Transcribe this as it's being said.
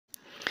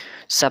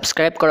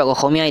Subscribe কৰক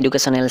অসমীয়া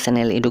educational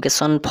channel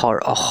education for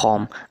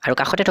Assam আৰু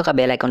কাষতে থকা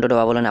বেল আইকনটো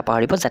দবাবলৈ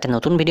নাপাহৰিব যাতে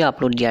নতুন ভিডিঅ'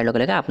 আপলোড দিয়াৰ লগে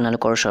লগে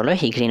আপোনালোকৰ ওচৰলৈ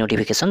শীঘ্ৰেই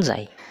নটিফিকেশ্যন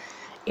যায়।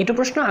 এইটো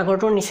প্ৰশ্ন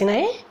আগৰটোৰ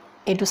নিচিনাই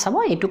এইটো চাব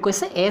এইটো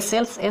কৈছে A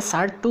sells a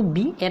shirt to B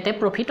at a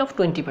profit of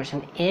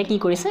 20%. A কি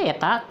কৰিছে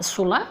এটা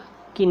চোলা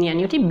কিনি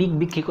আনি উঠি বিক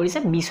বিক্ৰী কৰিছে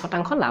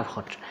 20%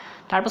 লাভত।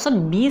 তাৰ পাছত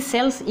B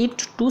sells it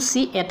to C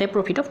at a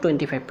profit of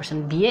 25%.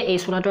 B এ এই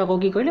চোলাটো আকৌ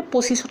কি কৰিলে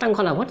 25%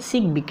 লাভত C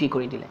বিক্ৰী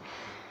কৰি দিলে।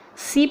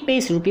 C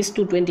pays rupees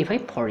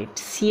 225 for it.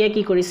 C এ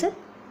কি কৰিছে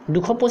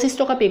 225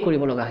 টকা পে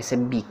কৰিব লগা হৈছে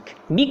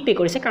বিক পে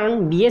কৰিছে কাৰণ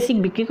B এ C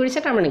বিক্ৰী কৰিছে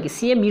তাৰ মানে কি C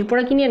এ B ৰ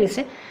পৰা কিনি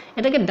আনিছে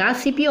এটাকে দা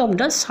CP of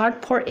the shirt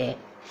for A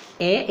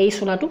এই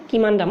সোনাটো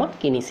কিমান দামত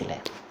কিনিছিলে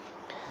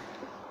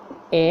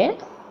A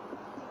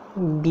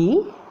B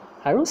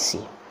আৰু C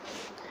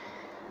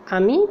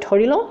আমি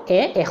ধৰিলো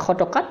A 100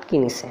 টকাত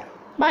কিনিছে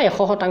বা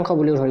 100%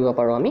 বুলিও ধৰিব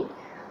পাৰো আমি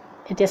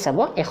এতিয়া চাব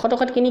 100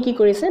 টকাত কিনি কি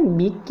কৰিছে B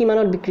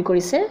কিমানত বিক্ৰী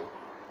কৰিছে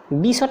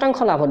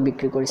 20% লাভত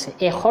বিক্ৰী কৰিছে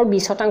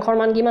 120%ৰ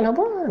মান কিমান হ'ব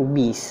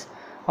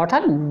 20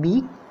 অৰ্থাৎ B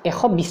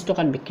 120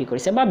 টকাত বিক্ৰী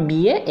কৰিছে বা B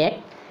এ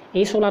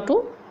এই সোলাটো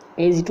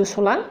এই যেটো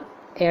সোলা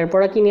এৰ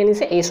পৰা কিনি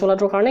আনিছে এই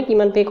সোলাটোৰ কাৰণে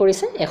কিমান পে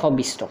কৰিছে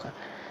 120 টকা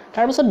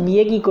তাৰ পাছত B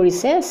এ কি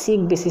কৰিছে C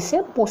বেচিছে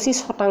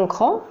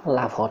 25%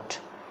 লাভত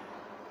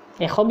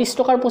 120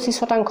 টকাৰ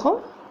 25%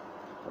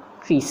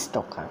 30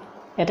 টকা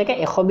এটাকে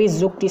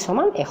 120 যোগ 30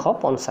 সমান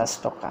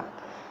 150 টকা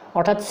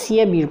অৰ্থাৎ C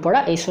এ B ৰ পৰা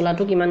এই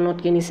সোলাটো কিমানত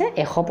কিনিছে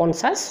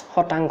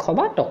 150%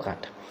 বা টকাত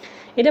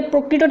এটা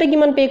প্ৰকৃততে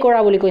কিমান পে কৰা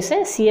বুলি কৈছে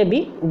C এ B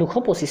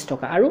 225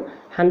 টকা আৰু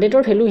 100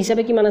 ৰ ভ্যালু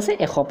হিচাপে কিমান আছে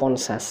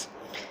 150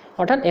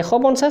 অৰ্থাৎ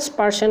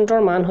 150% ৰ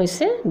মান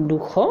হৈছে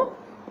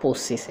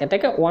 225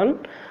 এটাকে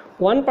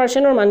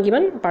 1% ৰ মান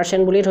কিমান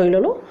পাৰ্সেন্ট বুলি ধৰি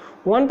ললো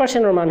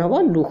 1% ৰ মান হ'ব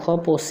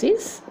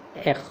 225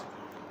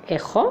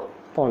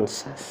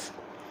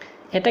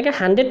 150 এটাকে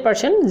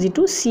 100%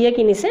 যেটো C এ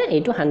কিনিছে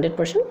এইটো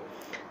 100%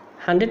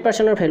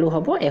 ৰ ভ্যালু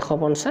হ'ব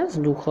 150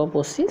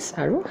 225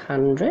 আৰু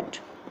 100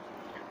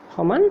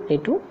 সমান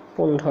এইটো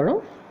 15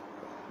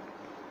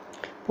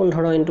 *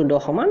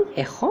 10 সমান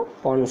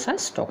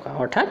 150 টকা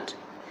অৰ্থাৎ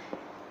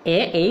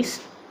এই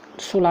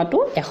সোলাটো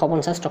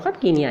 150 টকাত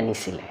কিনি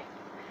আনিছিলে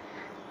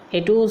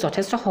এটো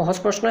যথেষ্ট সহজ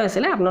প্ৰশ্ন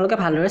আছিল আপোনালোকে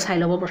ভালদৰে চাই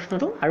লব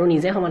প্ৰশ্নটো আৰু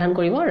নিজে সমাধান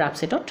কৰিব ৰাফ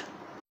সেটত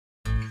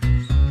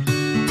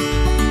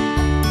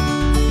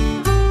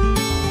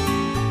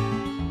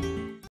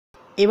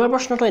এবাৰ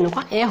প্ৰশ্নটো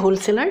এনেকুৱা এ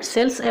হোলসেলাৰ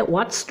sales A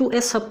watch to a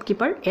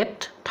shopkeeper at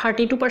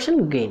 32%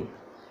 gain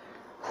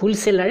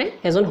হোলসেলাৰে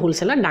এজন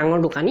হোলসেলাৰ ডাঙৰ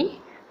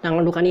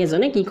দোকানী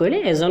এজনে কি কৰিলে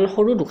এজন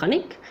সৰু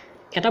দোকানীক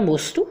এটা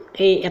বস্তু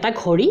এই এটা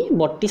ঘড়ী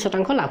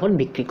 32% লাভত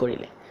বিক্ৰী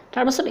কৰিলে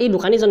তাৰ পাছত এই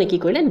দোকানীজনে কি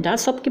কৰিলে দা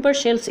শপকিপাৰ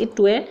sales it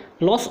two A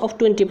loss of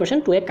 20%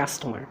 two A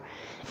customer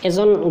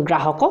এজন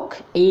গ্ৰাহকক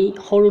এই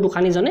সৰু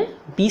দোকানীজনে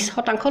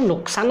 20%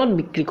 লোকসানত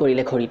বিক্ৰী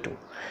কৰিলে ঘড়ীটো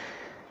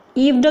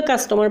if the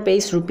customer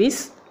pays rupees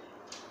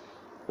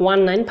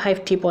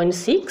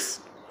 1953.6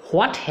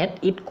 what had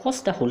it cost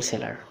the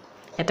wholesaler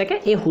এটাকে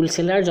এই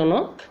হোলসেলাৰ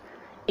জনক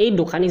এই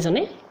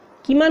দোকানীজনে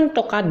কিমান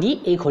টকা দি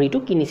এই ঘড়ীটো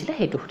কিনিছিলে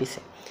হেতু সুধিছে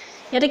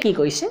এটা কি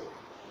কৈছে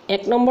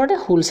এক নম্বৰতে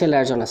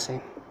হোলসেলাৰ জন আছে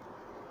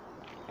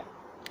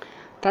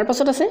তাৰ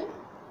পাছত আছে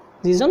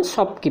যিজন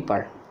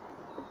শপকিপাৰ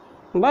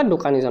বা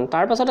দোকানীজন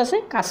তাৰ পাছত আছে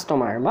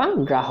কাস্টমাৰ বা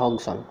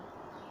গ্ৰাহকজন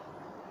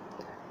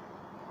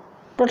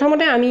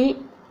প্ৰথমতে আমি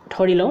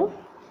ধৰিলো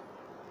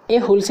এই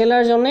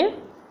হোলসেলাৰ জনে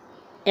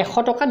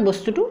 100 টকাত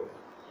বস্তুটো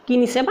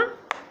কিনিছে বা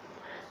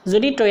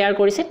যদি তৈয়াৰ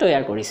কৰিছে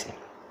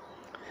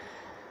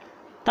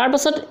তাৰ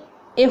পাছত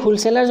এই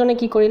হোলসেলাৰ জনে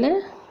কি কৰিলে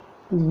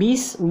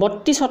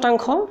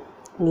 32%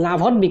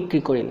 লাভত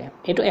বিক্ৰী কৰিলে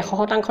এটো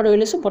 100% ধৰি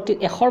লৈছো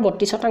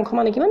 132%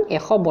 মানে কিমান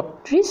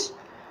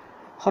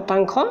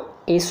 132%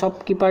 এই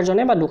শপকিপাৰ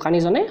জনে বা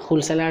দোকানীজনে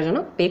হোলসেলাৰ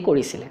জনক পে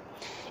কৰিছিলে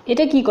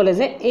এটা কি ক'লে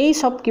যে এই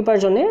শপকিপাৰ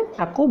জনে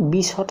আকৌ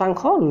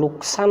 20%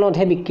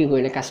 লোকসানতহে বিক্ৰী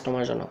কৰিলে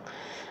কাস্টমাৰ জনক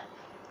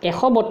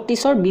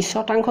 132 ৰ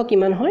 20%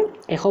 কিমান হয়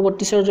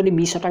 132 ৰ যদি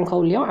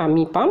 20% উলিয়াও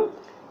আমি পাম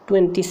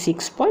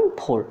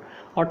 26.4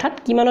 অৰ্থাৎ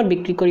কিমানত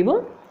বিক্ৰী কৰিব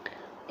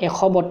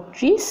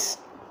 132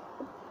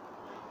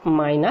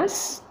 minus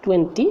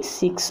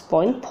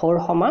 26.4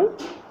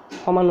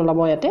 সমান ওলাব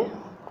ইয়াতে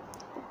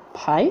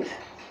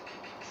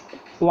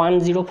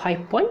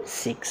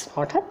 105.6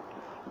 অৰ্থাৎ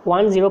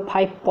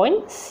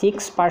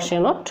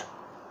 105.6%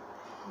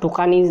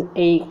 দোকানী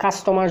এই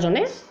কাস্টমাৰ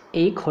জনে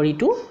এই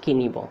ঘড়ীটো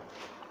কিনিব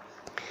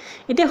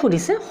এতিয়া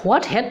সুধিছে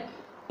what had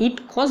it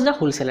cost the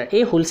wholesaler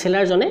এই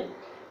হোলসেলাৰ জনে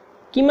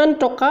কিমান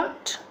টকাত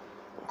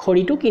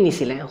ঘড়ীটো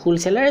কিনিছিলে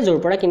হোলসেলাৰে জোৰ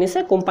পৰা কিনিছে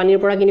কোম্পানীৰ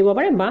পৰা কিনিব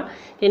পাৰে বা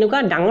এনেকুৱা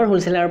ডাঙৰ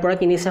হোলসেলাৰৰ পৰা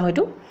কিনিছে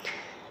হয়তো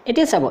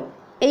এতিয়া চাব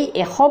এই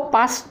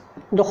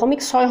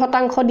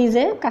 105.6% দি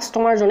যে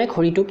কাস্টমাৰ জনে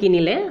ঘড়ীটো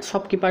কিনিলে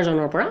শপকিপাৰ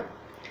জনৰ পৰা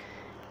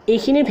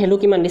এইখিনিৰ ভ্যালু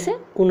কিমান দিছে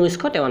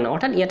 1953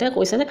 অৰ্থাৎ ইয়াতে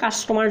কৈছে যে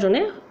কাস্টমাৰ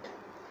জনে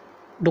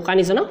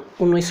দোকানীজনক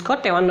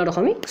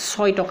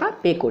 1953.6 টকা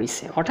পে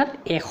কৰিছে অৰ্থাৎ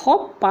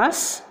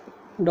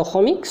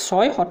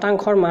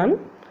 105.6% মান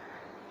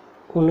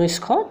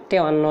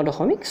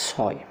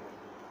 1953.6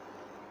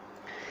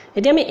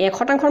 এতিয়া আমি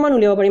 1% মান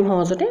উলিয়াব পাৰিম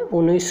সহজতে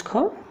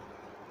 19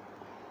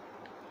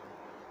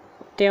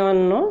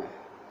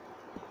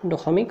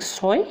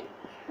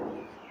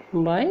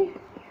 53.6 by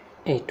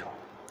 8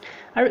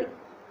 আৰু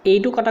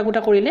এইটো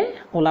কটাকুটা কৰিলে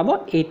ওলাব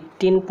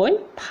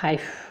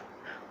 18.5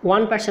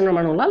 1% ৰ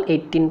মান ওলাল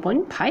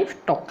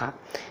 18.5 টকা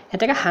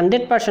এটাকে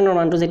 100% ৰ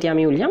মানটো যেতিয়া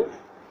আমি উলিয়াম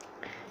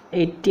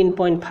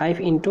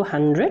 18.5 into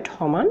 100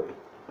 সমান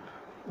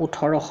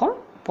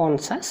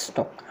 1850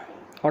 টকা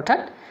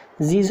অৰ্থাৎ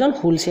যিজন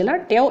হোলসেলাৰ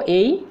তেও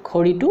এই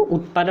খৰিটো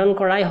উৎপাদন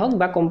কৰাই হওক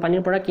বা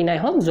কোম্পানীৰ পৰা কিনাই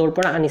হওক জোৰ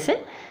পৰা আনিছে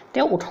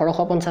তেও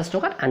 1850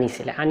 টকাত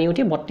আনিছিলে আনি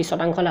উঠি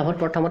 32% লাভত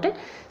প্ৰথমতে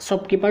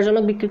শপকিপাৰ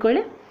জনক বিক্ৰী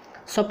কৰিলে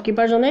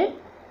শপকিপাৰ জনে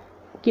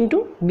কিন্তু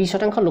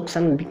 20%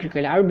 লোকসানত বিক্ৰী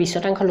কৰিলে আৰু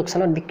 20%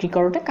 লোকসানত বিক্ৰী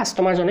কৰোতে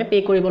কাস্টমাৰ জনে পে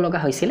কৰিব লগা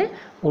হৈছিল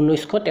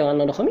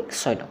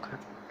 1953.6 টকা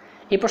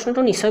এই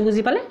প্ৰশ্নটো নিশ্চয়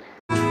বুজি পালে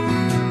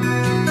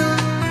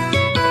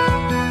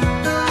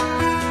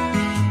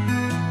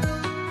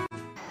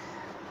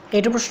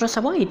এইটো প্ৰশ্ন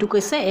চাব এইটো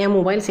কৈছে a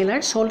mobile seller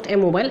sold a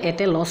mobile at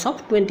a loss of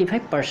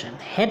 25%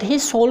 had he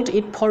sold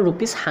it for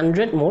rupees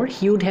 100 more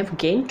he would have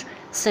gained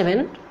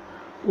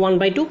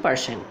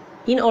 1/2%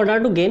 in order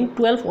to gain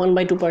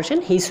 1/2%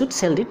 he should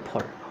sell it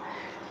for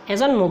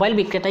এজন মোবাইল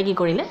বিক্ৰেতাই কি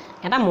কৰিলে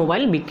এটা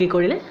mobile বিক্ৰী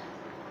কৰিলে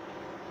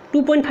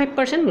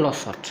 2.5%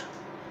 লছত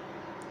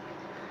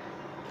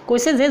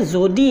কৈছে যে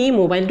যদি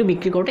মোবাইলটো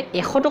বিক্ৰী কৰতে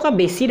 100 টকা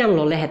বেছি দাম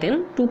ললে হেতেন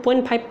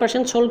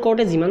 2.5% সোল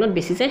কৰতে জিমানত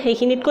বেছিছে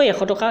সেইখিনিতকৈ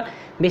 100 টকা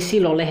বেছি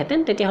ললে হেতেন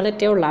তেতিয়া হলে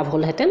তেওঁৰ লাভ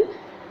হল হেতেন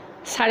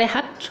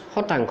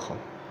 7.5%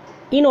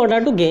 ইন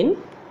অৰ্ডাৰ টু গেইন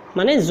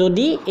মানে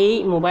যদি এই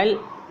মোবাইল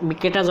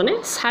বিক্ৰেতাজনে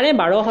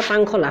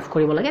 12.5% লাভ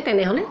কৰিব লাগে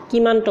তেনে হলে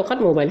কিমান টকাত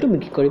মোবাইলটো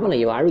বিক্ৰী কৰিব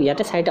লাগিব আৰু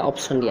ইয়াতে চাৰিটা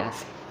অপচন দিয়া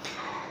আছে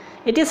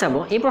এতিয়া চাব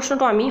এই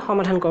প্ৰশ্নটো আমি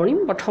সমাধান কৰিম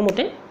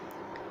প্ৰথমতে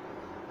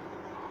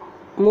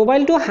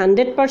মোবাইলটো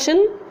 100%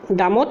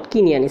 দামত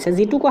কিনি আনিছে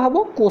যেটো কোৱা হ'ব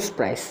কোষ্ট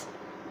প্ৰাইস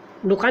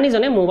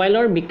দোকানীজনে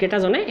মোবাইলৰ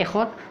বিক্ৰেতাজনে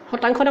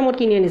 100% দামত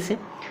কিনি আনিছে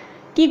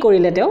কি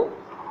কৰিলে তেও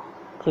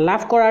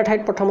লাভ কৰাৰ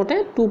ঠাইত প্ৰথমতে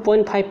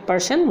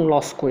 2.5%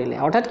 লছ কৰিলে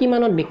অৰ্থাৎ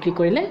কিমানত বিক্ৰী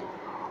কৰিলে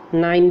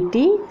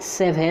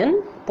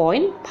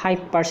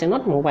 97.5%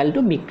 ত মোবাইলটো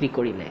বিক্ৰী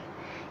কৰিলে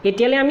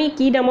এতিয়ালে আমি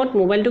কি দামত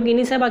মোবাইলটো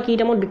কিনিছে বা কি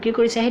দামত বিক্ৰী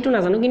কৰিছে হেতু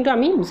নাজানো কিন্তু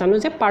আমি জানো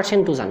যে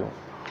পাৰ্চেন্টটো জানো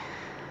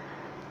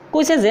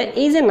কৈছে যে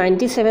এই যে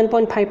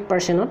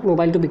 97.5% ত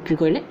মোবাইলটো বিক্ৰী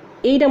কৰিলে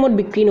এই দামত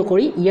বিক্ৰী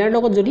নকৰি ইয়াৰ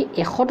লগত যদি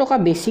 100 টকা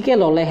বেছিকে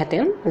ললে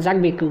হেতেন যাক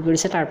বিক্ৰী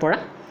কৰিছে তাৰ পৰা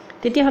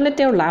তেতিয়া হলে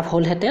তেওঁৰ লাভ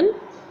হল হেতেন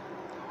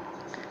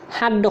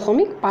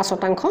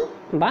 7.5%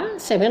 বা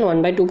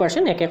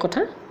 1/2% একে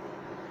কথা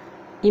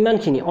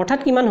ইমানখিনি অৰ্থাৎ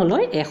কিমান হল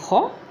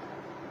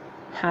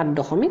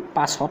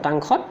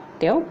 107.5%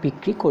 তেও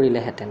বিক্ৰী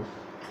কৰিলে হেতেন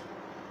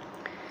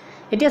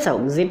এতিয়া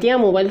চাওক যেতিয়া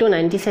মোবাইলটো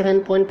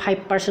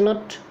 97.5%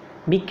 ত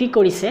বিক্ৰী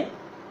কৰিছে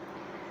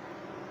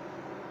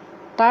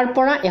তাৰ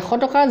পৰা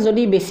 100 টকা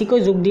যদি বেছিকৈ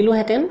যোগ দিলো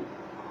হেতেন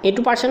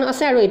এটো পাৰ্চেন্ট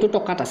আছে আৰু এটো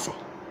টকাত আছে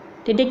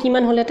তেতিয়া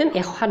কিমান হল হেতেন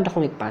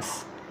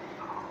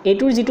 107.5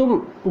 এটোৰ যেটো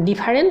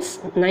ডিফাৰেন্স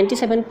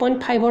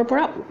 97.5 ৰ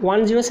পৰা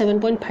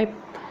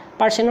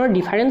 107.5% ৰ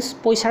ডিফাৰেন্স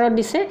পইচাৰত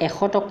দিছে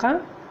 100 টকা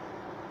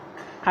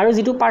আৰু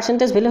যেটো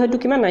পাৰ্চেন্টেজ ভ্যালু হয়তো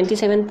কিমান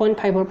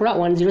 97.5 ৰ পৰা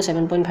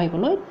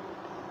 107.5 লৈ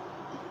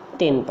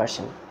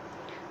 10%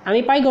 আমি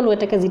পাই গলো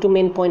এটাকে যেটো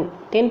মেইন পইণ্ট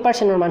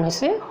 10% ৰ মান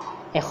হৈছে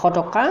 100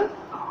 টকা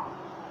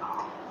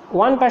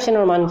 1%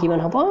 ৰ মান কিমান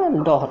হ'ব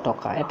 10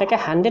 টকা এটাকে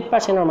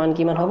 100% ৰ মান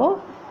কিমান হ'ব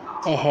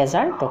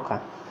 1000 টকা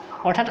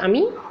অৰ্থাৎ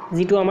আমি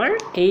যেটো আমাৰ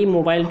এই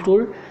মোবাইলটোৰ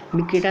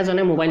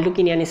বিক্ৰেতাজনে মোবাইলটো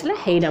কিনি আনিছিলে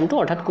সেই দামটো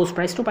অৰ্থাৎ কোষ্ট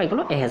প্ৰাইসটো পাই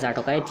গলো 1000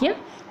 টকা এতিয়া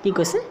কি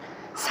কৈছে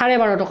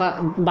 12.5 টকা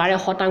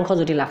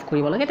 12% যদি লাভ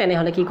কৰিব লাগে তেনে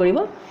হলে কি কৰিব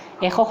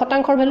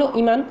 100% ৰ ভ্যালু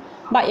ইমান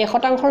বা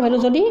 1% ৰ ভ্যালু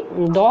যদি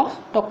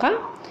 10 টকা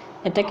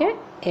এটাকে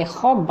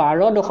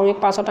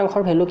 112.5%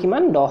 ৰ ভ্যালু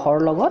কিমান 10 ৰ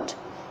লগত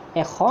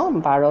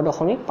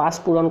 112.5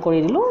 পূৰণ কৰি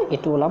দিলো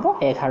এটো ওলাব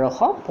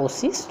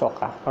 1125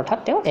 টকা অৰ্থাৎ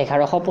তেও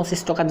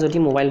 1125 টকাত যদি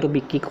মোবাইলটো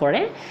বিক্ৰী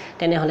কৰে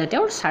তেনে হলে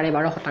তেও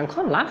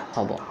 12.5% লাভ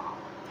হ'ব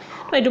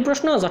তো এটো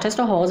প্ৰশ্ন যথেষ্ট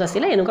সহজ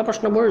আছিল এনেকুৱা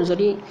প্ৰশ্নবোৰ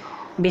যদি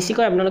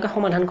বেছিকৈ আপোনালোকে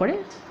সমাধান কৰে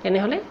তেনে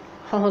হলে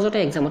সহজতে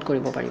এক্সামত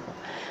কৰিব পাৰিব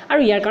আৰু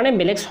ইয়াৰ কাৰণে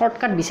বেলেগ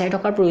শৰ্টকাট বিচাৰি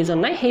থকাৰ প্ৰয়োজন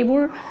নাই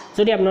সেইবোৰ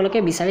যদি আপোনালোকে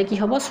বিচাৰে কি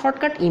হ'ব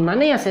শৰ্টকাট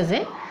ইমানেই আছে যে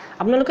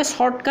আপোনালোকে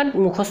শৰ্টকাট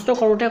মুখস্থ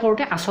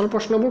কৰোতে আসল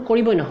প্ৰশ্নবোৰ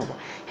কৰিবই নহব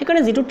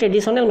হেকাৰণে যেটো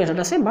ট্ৰেডিশনাল মেথড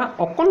আছে বা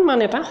অকনমান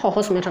এটা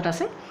সহজ মেথড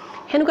আছে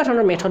হেনুকা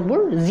ধৰণৰ মেথডবোৰ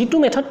যেটো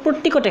মেথড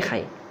প্ৰত্যেকতে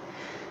খায়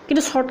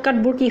কিন্তু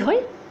শৰ্টকাটবোৰ কি হয়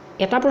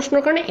এটা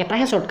প্ৰশ্নৰ কাৰণে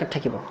এটাহে শৰ্টকাট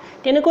থাকিব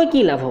তেনেকৈ কি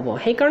লাভ হ'ব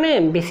হেকাৰণে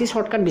বেছি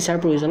শৰ্টকাট বিচাৰ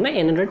প্ৰয়োজন নাই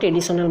এনেদৰে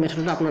ট্ৰেডিশনাল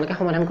মেথডত আপোনালোকে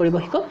সমাধান কৰিব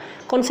শিকক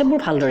কনসেপ্টবোৰ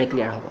ভালদৰে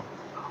ক্লিয়াৰ হ'ব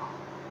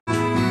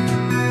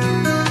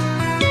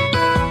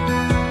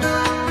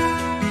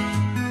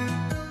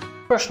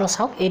প্ৰশ্ন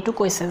চাওক এটো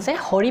কৈছে যে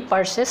Hari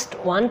পাৰচেসড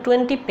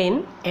 120 PAN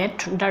at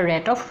the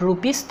rate of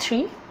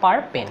 ₹3 per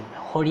PAN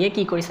হৰিয়ে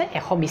কি কৰিছে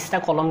 120 টা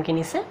কলম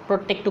কিনিছে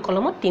প্ৰত্যেকটো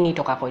কলমত 3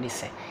 টকা কৈ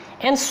দিছে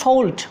and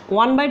sold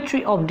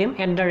 1/3 of them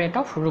at the rate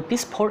of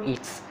 ₹4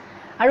 ইচ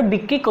আৰু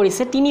বিক্ৰী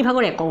কৰিছে 3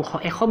 ভাগৰ এক অংশ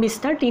 120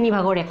 টাৰ 3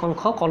 ভাগৰ এক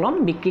অংশ কলম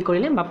বিক্ৰী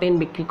কৰিলে বা পেন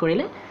বিক্ৰী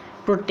কৰিলে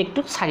প্ৰত্যেকটো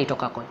 4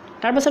 টকা কৈ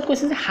তাৰ পাছত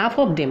কৈছে যে হাফ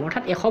অফ দেম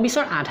অৰ্থাৎ 120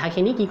 ৰ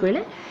আধাখিনি কি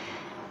কৰিলে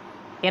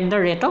এট দা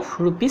ৰেট অফ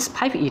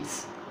 ₹5 ইচ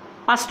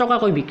 5 টকা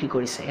কৈ বিক্ৰী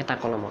কৰিছে এটা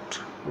কলমত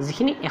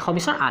যিখিনি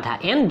 120ৰ আধা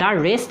and the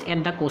rest at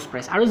the কষ্ট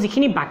প্ৰাইচ আৰু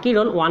যিখিনি বাকী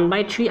ৰ'ল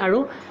 1/3 আৰু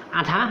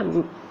আধা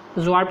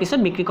যোৱাৰ পিছত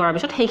বিক্ৰী কৰাৰ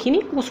পিছত সেইখিনি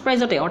কষ্ট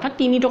প্ৰাইজতে অৰ্থাৎ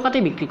 3 টকাতে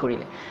বিক্ৰী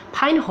কৰিলে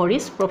ফাইন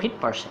হৰিছ প্ৰফিট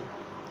পাৰ্চেণ্ট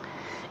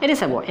এতিয়া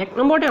চাব 1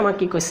 নম্বৰতে আমাক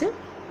কি কৈছে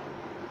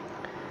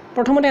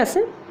প্ৰথমতে আছে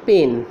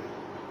পেন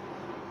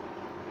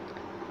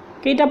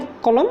কেইটা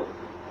কলম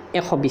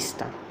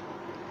 120টা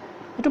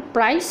এটো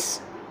প্ৰাইস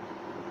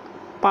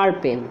পাৰ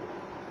পেন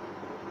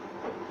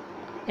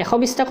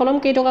 120টা কলম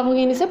কেই টকা কৈ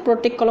কিনিছে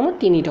প্ৰত্যেক কলমত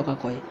 3 টকা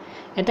কৈ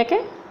এটাকে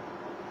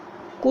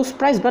কষ্ট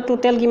প্ৰাইস বা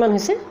টোটাল কিমান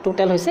হৈছে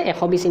টোটাল হৈছে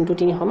 120 *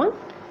 3 সমান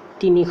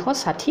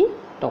 360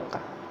 টকা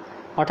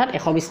অৰ্থাৎ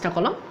 120টা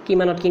কলম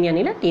কিমানত কিনি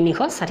আনিলে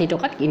 360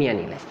 টকাত কিনি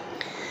আনিলে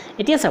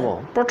এতিয়া চাব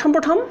প্ৰথম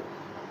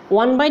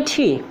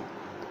 1/3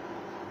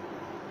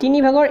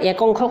 3 ভাগৰ 1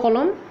 অংশ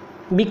কলম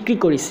বিক্ৰী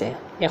কৰিছে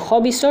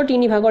 120ৰ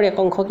 3 ভাগৰ 1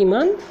 অংশ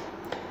কিমান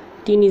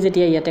 3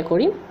 যেতিয়া ইয়াতে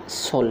কৰিম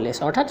 40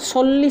 অৰ্থাৎ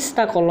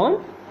 40টা কলম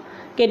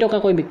কেই টকা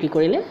কৈ বিক্ৰী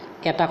কৰিলে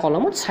এটা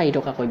কলমত 4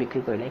 টকা কৈ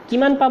বিক্ৰী কৰিলে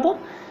কিমান পাব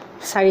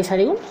 4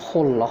 4 গুণ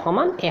 16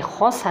 সমান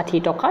 160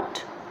 টকাত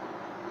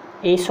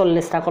এই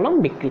 40টা কলম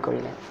বিক্ৰী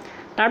কৰিলে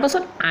তাৰ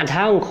পাছত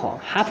আধা অংশ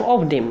হাফ অফ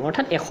দেম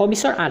অৰ্থাৎ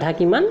 120ৰ আধা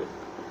কিমান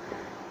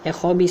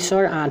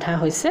 120ৰ আধা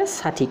হৈছে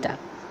 60টা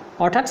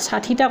অৰ্থাৎ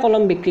 60টা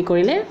কলম বিক্ৰী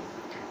কৰিলে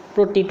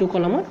প্ৰতিটো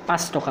কলমত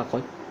 5 টকা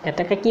কৈ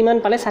এটাকে কিমান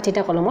পালে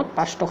 60টা কলমত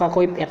 5 টকা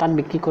কৈ এটাত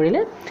বিক্ৰী কৰিলে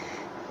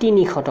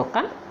 300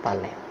 টকা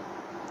পালে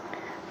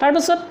তাৰ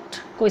পাছত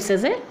কৈছে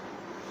যে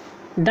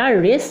দা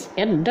ৰেষ্ট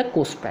এট দা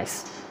কষ্ট প্ৰাইস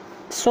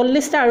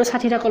 40টা আৰু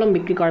 60টা কলম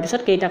বিক্ৰী কৰাৰ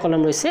পিছত কেইটা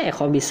কলম ৰৈছে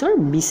 120ৰ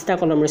 20টা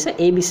কলম ৰৈছে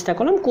এই 20টা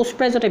কলম কষ্ট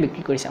প্ৰাইজতে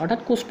বিক্ৰী কৰিছে অৰ্থাৎ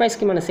কষ্ট প্ৰাইস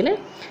কিমান আছিল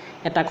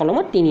এটা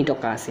কলমত 3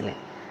 টকা আছিল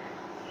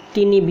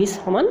 320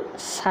 সমান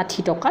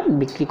 60 টকাত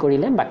বিক্ৰী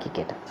কৰিলে বাকি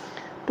কেইটা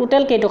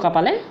টোটাল কেই টকা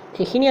পালে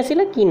এখিনি আছিল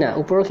কিনা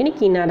ওপৰখিনি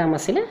কিনা দাম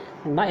আছিল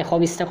বা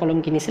 120টা কলম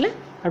কিনিছিল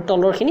আৰু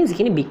তলৰখিনি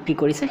যিখিনি বিক্ৰী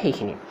কৰিছে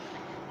সেইখিনি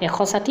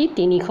 160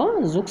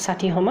 300 যোগ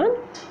 60 সমান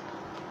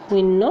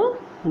 0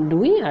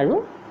 2 আৰু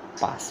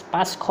 5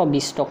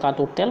 520 টকা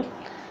টোটাল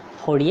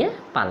হৰিয়ে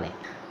পালে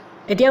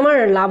এতিয়া আমাৰ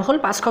লাভ হল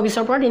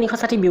 520ৰ পৰা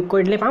 360 বিয়োগ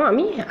কৰি দিলে পাম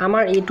আমি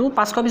আমাৰ এইটো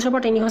 520ৰ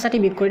পৰা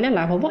 360 বিয়োগ কৰিলে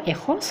লাভ হ'ব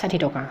 160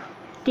 টকা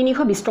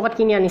 320 টকাত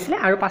কিনি আনিছিলে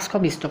আৰু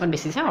 520 টকাত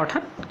বেচিছে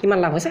অৰ্থাৎ কিমান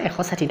লাভ হৈছে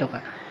 160 টকা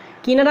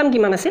কিনা দাম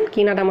কিমান আছিল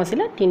কিনা দাম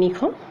আছিল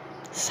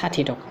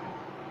 360 টকা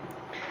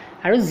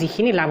আৰু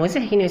যিখিনি লাভ হৈছে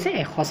সেইখিনি হৈছে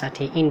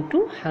 160 ইনটু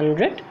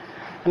 100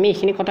 আমি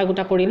এইখিনি কটা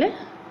গুটা কৰিলে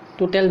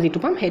টোটাল যেটো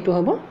পাম হেতু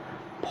হ'ব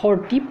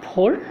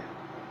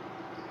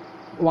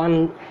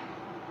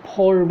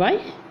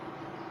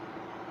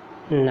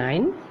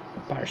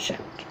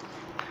 44/9%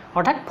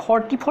 অৰ্থাৎ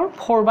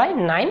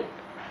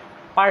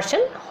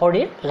 4/9%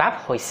 হৰিৰ লাভ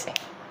হৈছে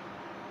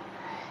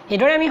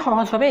এদৰে আমি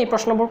সহজভাৱে এই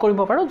প্ৰশ্নবোৰ কৰিব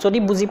পাৰো যদি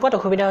বুজি পোৱাত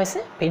অসুবিধা হৈছে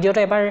ভিডিওটো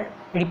এবাৰ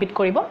ৰিপিট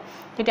কৰিব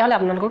তেতিয়াহলে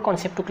আপোনালোকৰ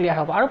কনসেপ্টটো ক্লিয়াৰ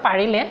হ'ব আৰু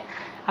পাৰিলে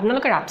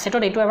আপোনালোকে ৰাফ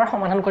সেটত এইটো এবাৰ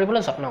সমাধান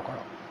কৰিবলৈ যত্ন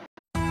কৰক